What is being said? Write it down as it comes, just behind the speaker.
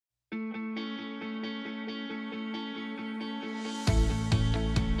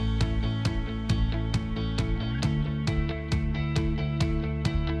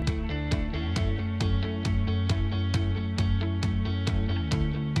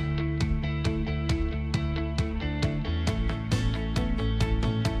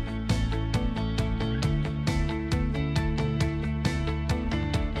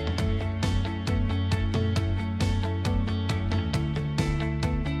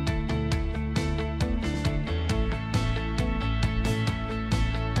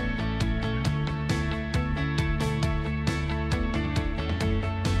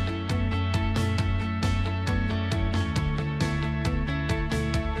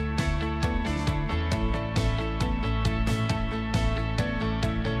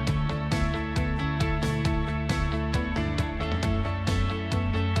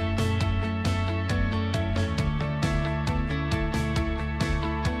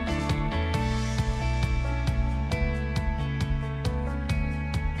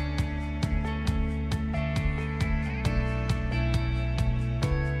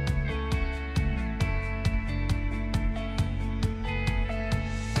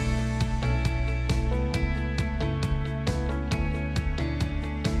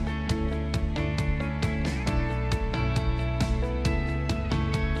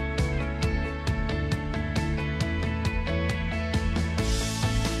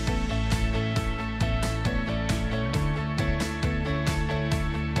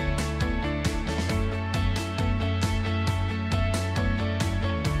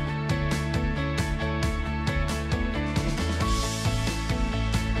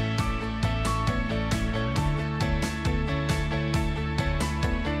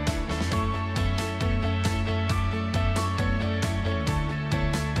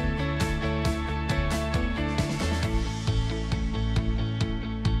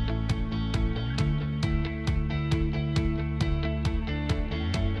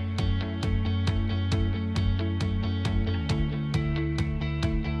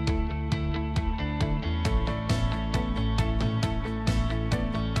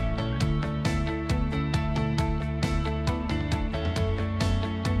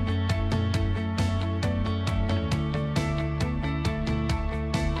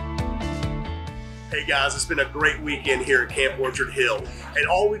Hey guys, it's been a great weekend here at Camp Orchard Hill. And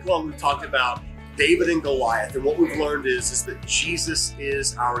all week long we've talked about David and Goliath, and what we've learned is that Jesus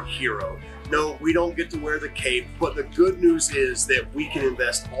is our hero. No, we don't get to wear the cape, but the good news is that we can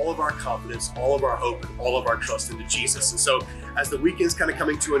invest all of our confidence, all of our hope, and all of our trust into Jesus. And so as the weekend's kind of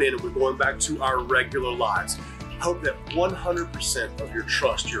coming to an end and we're going back to our regular lives, hope that 100% of your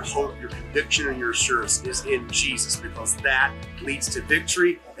trust, your hope, your conviction, and your assurance is in Jesus, because that leads to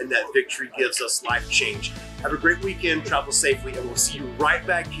victory, and that victory gives us life change. Have a great weekend, travel safely, and we'll see you right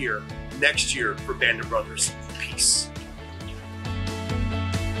back here next year for Band of Brothers. Peace.